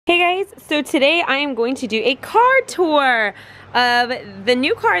guys, so today I am going to do a car tour of the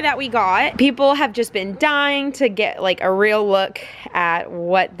new car that we got. People have just been dying to get like a real look at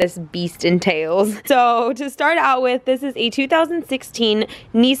what this beast entails. So to start out with, this is a 2016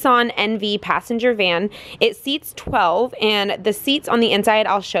 Nissan NV passenger van. It seats 12 and the seats on the inside,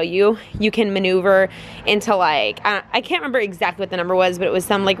 I'll show you, you can maneuver into like, I can't remember exactly what the number was, but it was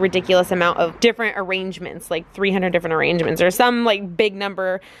some like ridiculous amount of different arrangements, like 300 different arrangements or some like big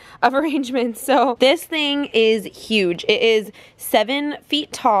number of arrangements. So this thing is huge. It is 7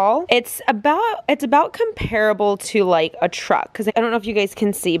 feet tall. It's about comparable to like a truck, because I don't know if you guys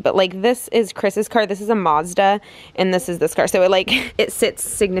can see, but like this is Chris's car, this is a Mazda, and this is this car. So it sits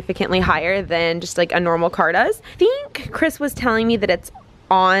significantly higher than just like a normal car does. I think Chris was telling me that it's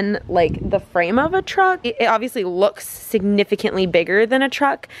on like the frame of a truck. It obviously looks significantly bigger than a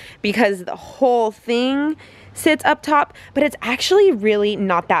truck because the whole thing sits up top, but it's actually really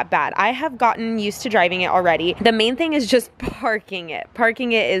not that bad. I have gotten used to driving it already. The main thing is just parking it.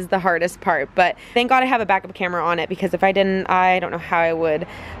 Parking it is the hardest part, but thank God I have a backup camera on it, because if I didn't, I don't know how I would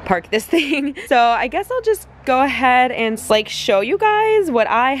park this thing. So I guess I'll just go ahead and like show you guys what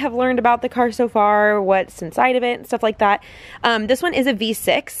I have learned about the car so far, what's inside of it and stuff like that. This one is a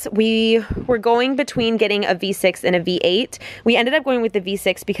V6. We were going between getting a V6 and a V8. We ended up going with the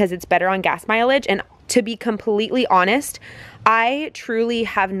V6 because it's better on gas mileage, and to be completely honest, I truly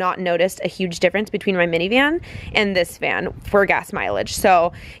have not noticed a huge difference between my minivan and this van for gas mileage.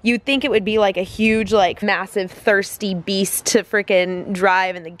 So you'd think it would be like a huge, like massive thirsty beast to freaking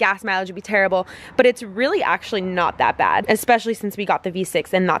drive and the gas mileage would be terrible, but it's really actually not that bad, especially since we got the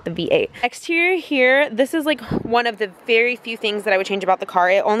V6 and not the V8. Exterior here, this is like one of the very few things that I would change about the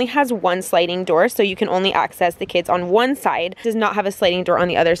car. It only has one sliding door, so you can only access the kids on one side. It does not have a sliding door on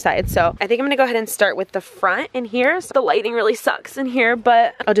the other side. So I think I'm gonna go ahead and start with the front in here. So the lighting really sucks in here,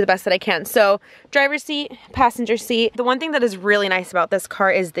 but I'll do the best that I can. So driver's seat, passenger seat. The one thing that is really nice about this car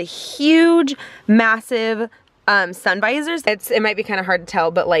is the huge, massive sun visors. It might be kind of hard to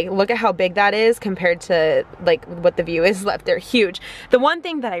tell, but like look at how big that is compared to like what the view is left. They're huge. The one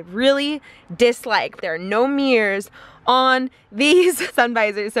thing that I really dislike, there are no mirrors on these sun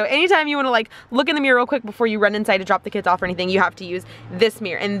visors. So anytime you want to like look in the mirror real quick before you run inside to drop the kids off or anything, you have to use this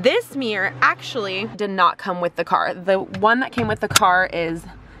mirror. And this mirror actually did not come with the car. The one that came with the car is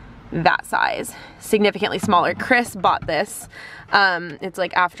that size, significantly smaller. Chris bought this. It's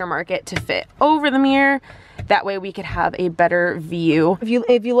like aftermarket to fit over the mirror. That way we could have a better view.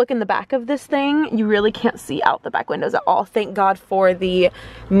 If you look in the back of this thing, you really can't see out the back windows at all. Thank God for the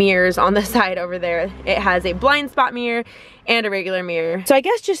mirrors on the side over there. It has a blind spot mirror and a regular mirror. So I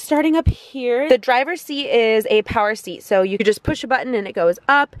guess just starting up here, the driver's seat is a power seat. So you could just push a button and it goes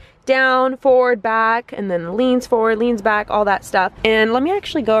up, down, forward, back, and then leans forward, leans back, all that stuff. And let me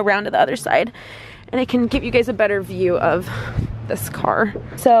actually go around to the other side and I can give you guys a better view of this car.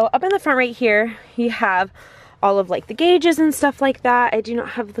 So up in the front right here, you have all of like the gauges and stuff like that. I do not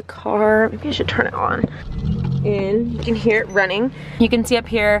have the car. Maybe I should turn it on. And you can hear it running. You can see up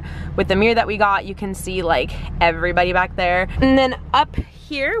here with the mirror that we got, you can see like everybody back there. And then up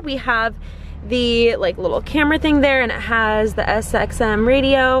here we have the like little camera thing there, and it has the SXM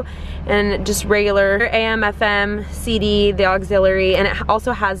radio and just regular AM, FM, CD, the auxiliary, and it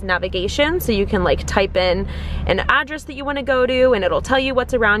also has navigation, so you can like type in an address that you want to go to and it'll tell you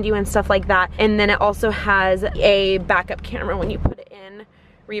what's around you and stuff like that. And then it also has a backup camera. When you put it in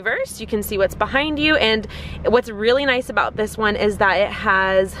reverse, you can see what's behind you. And what's really nice about this one is that it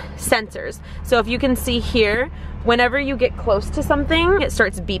has sensors. So if you can see here, whenever you get close to something, it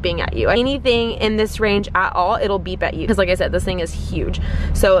starts beeping at you. Anything in this range at all, it'll beep at you. Because like I said, this thing is huge.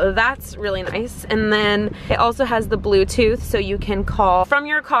 So that's really nice. And then it also has the Bluetooth, so you can call from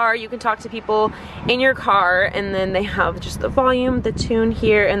your car, you can talk to people in your car, and then they have just the volume, the tune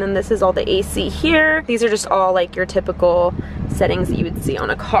here, and then this is all the AC here. These are just all like your typical settings that you would see on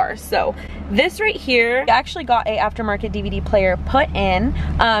a car. So this right here, I actually got a aftermarket DVD player put in,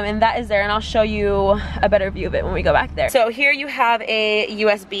 and that is there, and I'll show you a better view of it when we go back there. So here you have a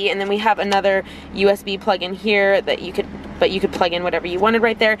USB, and then we have another USB plug-in here that you could plug in whatever you wanted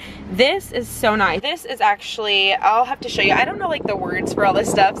right there. This is so nice. This is actually, I'll have to show you. I don't know like the words for all this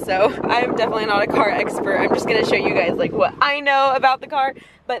stuff, so I'm definitely not a car expert. I'm just gonna show you guys like what I know about the car.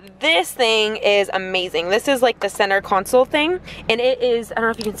 But this thing is amazing. This is like the center console thing, and it is, I don't know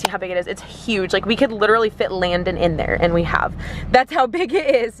if you can see how big it is. It's huge. Like we could literally fit Landon in there, and we have. That's how big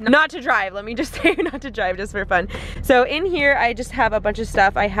it is. Not to drive, let me just say, not to drive, just for fun. So in here, I just have a bunch of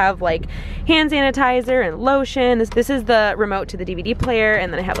stuff. I have like hand sanitizer and lotion. This is the the remote to the DVD player,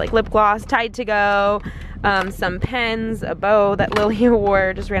 and then I have like lip gloss, Tide to go, some pens, a bow that Lily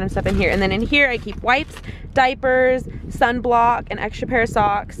wore, just random stuff in here. And then in here I keep wipes, diapers, sunblock, an extra pair of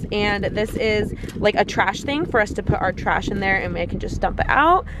socks, and this is like a trash thing for us to put our trash in there, and I can just dump it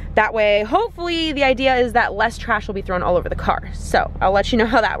out. That way, hopefully the idea is that less trash will be thrown all over the car. So I'll let you know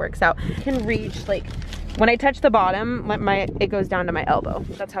how that works out. I can reach, like, when I touch the bottom, it goes down to my elbow.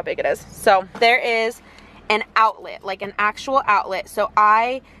 That's how big it is. So there is an outlet, like an actual outlet. So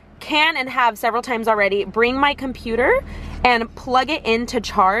I can, and have several times already, bring my computer and plug it in to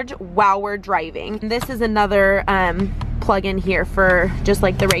charge while we're driving. This is another plug in here for just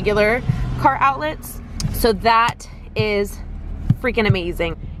like the regular car outlets. So that is freaking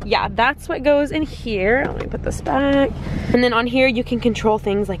amazing. Yeah, that's what goes in here. Let me put this back. And then on here you can control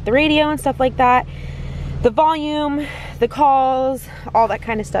things like the radio and stuff like that, the volume, the calls, all that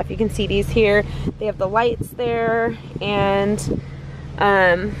kind of stuff. You can see these here. They have the lights there, and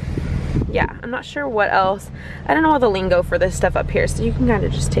yeah, I'm not sure what else. I don't know all the lingo for this stuff up here, so you can kind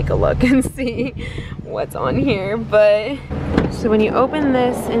of just take a look and see what's on here. But so when you open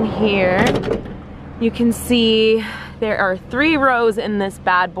this in here, you can see there are 3 rows in this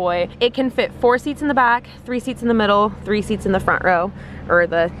bad boy. It can fit 4 seats in the back, 3 seats in the middle, 3 seats in the front row, or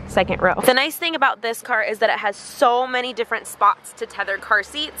the second row. The nice thing about this car is that it has so many different spots to tether car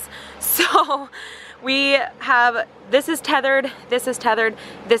seats. So we have, this is tethered, this is tethered,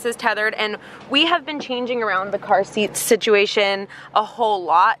 this is tethered, and we have been changing around the car seat situation a whole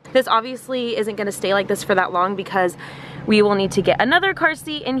lot. This obviously isn't gonna stay like this for that long because we will need to get another car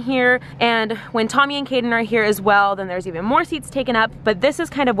seat in here, and when Tommy and Caden are here as well, then there's even more seats taken up, but this is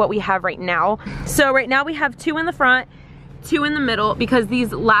kind of what we have right now. So right now we have 2 in the front, 2 in the middle, because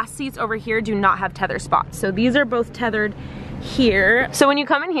these last seats over here do not have tether spots. So these are both tethered here. So when you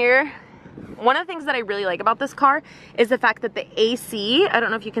come in here, one of the things that I really like about this car is the fact that the AC, I don't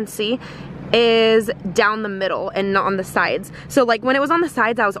know if you can see, is down the middle and not on the sides. So like when it was on the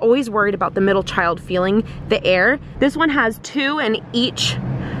sides, I was always worried about the middle child feeling the air. This one has 2 in each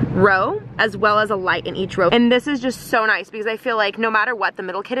row, as well as a light in each row. And this is just so nice because I feel like no matter what, the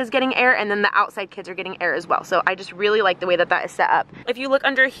middle kid is getting air, and then the outside kids are getting air as well. So I just really like the way that that is set up. If you look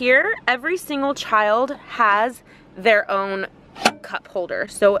under here, every single child has their own cup holder.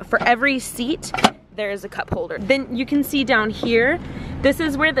 So for every seat, there is a cup holder. Then you can see down here, this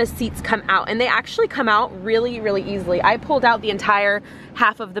is where the seats come out, and they actually come out really, really easily. I pulled out the entire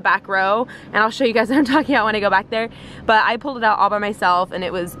half of the back row, and I'll show you guys what I'm talking about when I go back there, but I pulled it out all by myself, and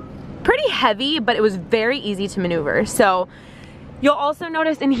it was pretty heavy, but it was very easy to maneuver. So you'll also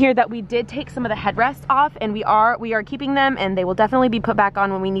notice in here that we did take some of the headrests off, and we are keeping them, and they will definitely be put back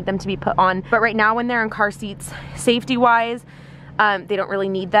on when we need them to be put on. But right now when they're in car seats, safety-wise, they don't really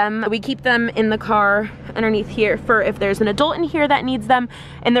need them. We keep them in the car underneath here for if there's an adult in here that needs them.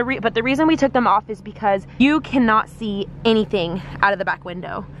 And but the reason we took them off is because you cannot see anything out of the back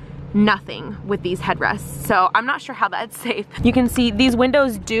window. Nothing with these headrests. So I'm not sure how that's safe. You can see these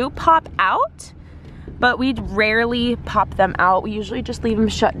windows do pop out, but we rarely pop them out. We usually just leave them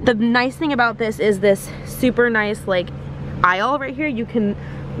shut. The nice thing about this is this super nice like aisle right here. You can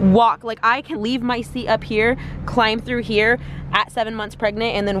walk, like I can leave my seat up here, climb through here at 7 months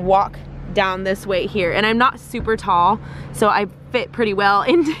pregnant, and then walk down this way here. And I'm not super tall, so I fit pretty well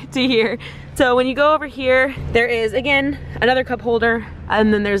into here. So when you go over here, there is again another cup holder,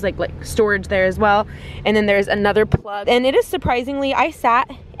 and then there's like storage there as well, and then there's another plug. And it is surprisingly, I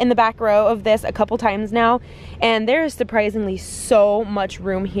sat in the back row of this a couple times now, and there is surprisingly so much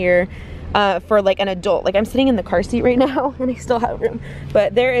room here for like an adult. Like I'm sitting in the car seat right now and I still have room,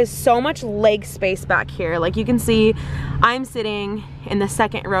 but there is so much leg space back here. Like you can see I'm sitting in the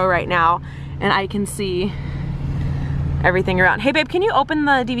second row right now, and I can see everything around. Hey babe, can you open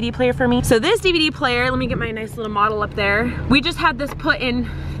the DVD player for me? So this DVD player, let me get my nice little model up there. We just had this put in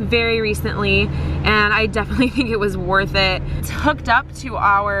very recently, and I definitely think it was worth it. It's hooked up to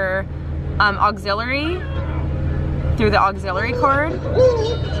our auxiliary through the auxiliary cord,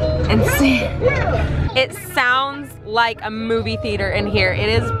 and see, it sounds like a movie theater in here. It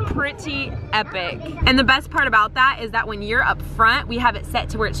is pretty epic. And the best part about that is that when you're up front, we have it set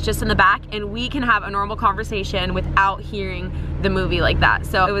to where it's just in the back, and we can have a normal conversation without hearing the movie like that.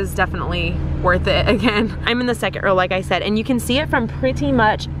 So it was definitely worth it. Again, I'm in the second row like I said, and you can see it from pretty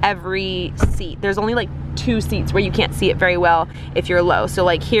much every seat. There's only like 2 seats where you can't see it very well if you're low. So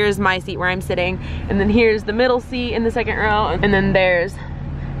like here's my seat where I'm sitting, and then here's the middle seat in the second row, and then there's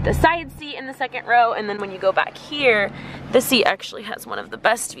the side seat in the second row, and then when you go back here, the seat actually has one of the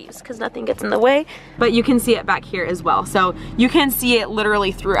best views because nothing gets in the way, but you can see it back here as well. So you can see it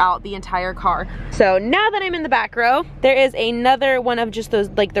literally throughout the entire car. So now that I'm in the back row, there is another one of just those,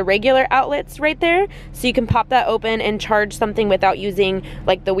 like the regular outlets right there. So you can pop that open and charge something without using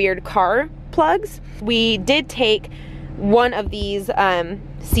like the weird car plugs. We did take one of these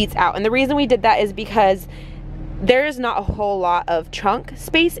seats out, and the reason we did that is because there's not a whole lot of trunk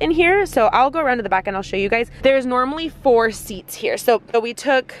space in here. So I'll go around to the back and I'll show you guys. There's normally 4 seats here. So we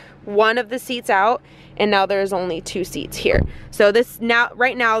took one of the seats out, and now there's only 2 seats here. So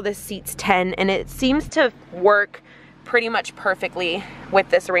right now this seat's 10, and it seems to work pretty much perfectly with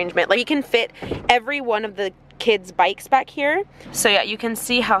this arrangement. Like you can fit every one of the kids' bikes back here. So yeah, you can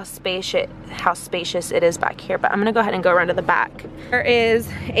see how spacious it is back here, but I'm gonna go ahead and go around to the back. There is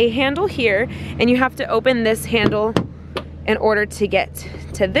a handle here, and you have to open this handle in order to get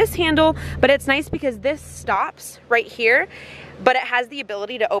to this handle, but it's nice because this stops right here, but it has the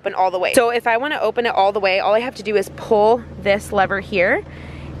ability to open all the way. So if I want to open it all the way, all I have to do is pull this lever here,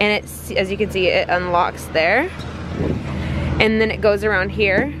 and it's, as you can see, it unlocks there, and then it goes around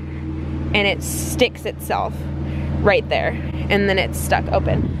here and it sticks itself right there, and then it's stuck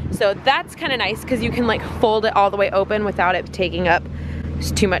open. So that's kind of nice because you can like fold it all the way open without it taking up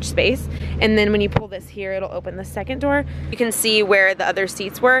too much space. And then when you pull this here, it'll open the second door. You can see where the other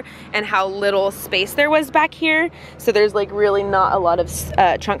seats were and how little space there was back here. So there's like really not a lot of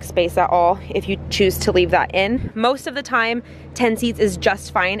trunk space at all if you choose to leave that in. Most of the time 10 seats is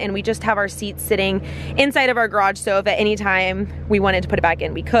just fine, and we just have our seats sitting inside of our garage, so if at any time we wanted to put it back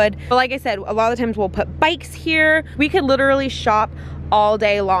in, we could. But like I said, a lot of the times we'll put bikes here. We could literally shop all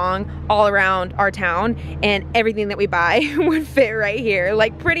day long all around our town, and everything that we buy would fit right here,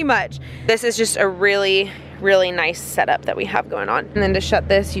 like pretty much. This is just a really nice setup that we have going on. And then to shut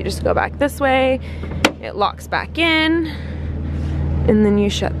this, you just go back this way, it locks back in, and then you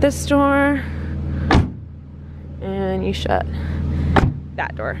shut this door, and you shut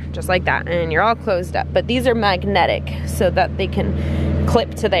that door, just like that, and you're all closed up. But these are magnetic so that they can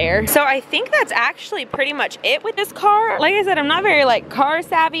clip to there. So I think that's actually pretty much it with this car. Like I said, I'm not very like car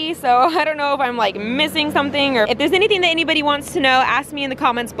savvy, so I don't know if I'm like missing something, or if there's anything that anybody wants to know, ask me in the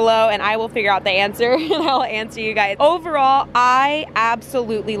comments below and I will figure out the answer and I'll answer you guys. Overall, I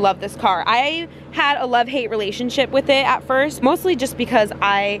absolutely love this car. I had a love-hate relationship with it at first, mostly just because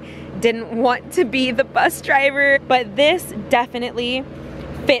I didn't want to be the bus driver, but this definitely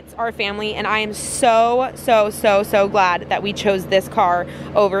fits our family, and I am so glad that we chose this car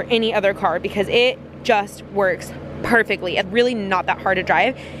over any other car because it just works perfectly. It's really not that hard to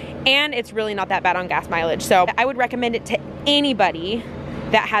drive, and it's really not that bad on gas mileage. So I would recommend it to anybody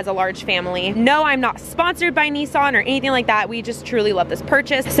that has a large family. No, I'm not sponsored by Nissan or anything like that. We just truly love this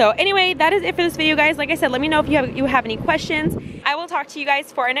purchase. So anyway, that is it for this video, guys. Like I said, let me know if you have any questions. I will talk to you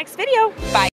guys for our next video. Bye.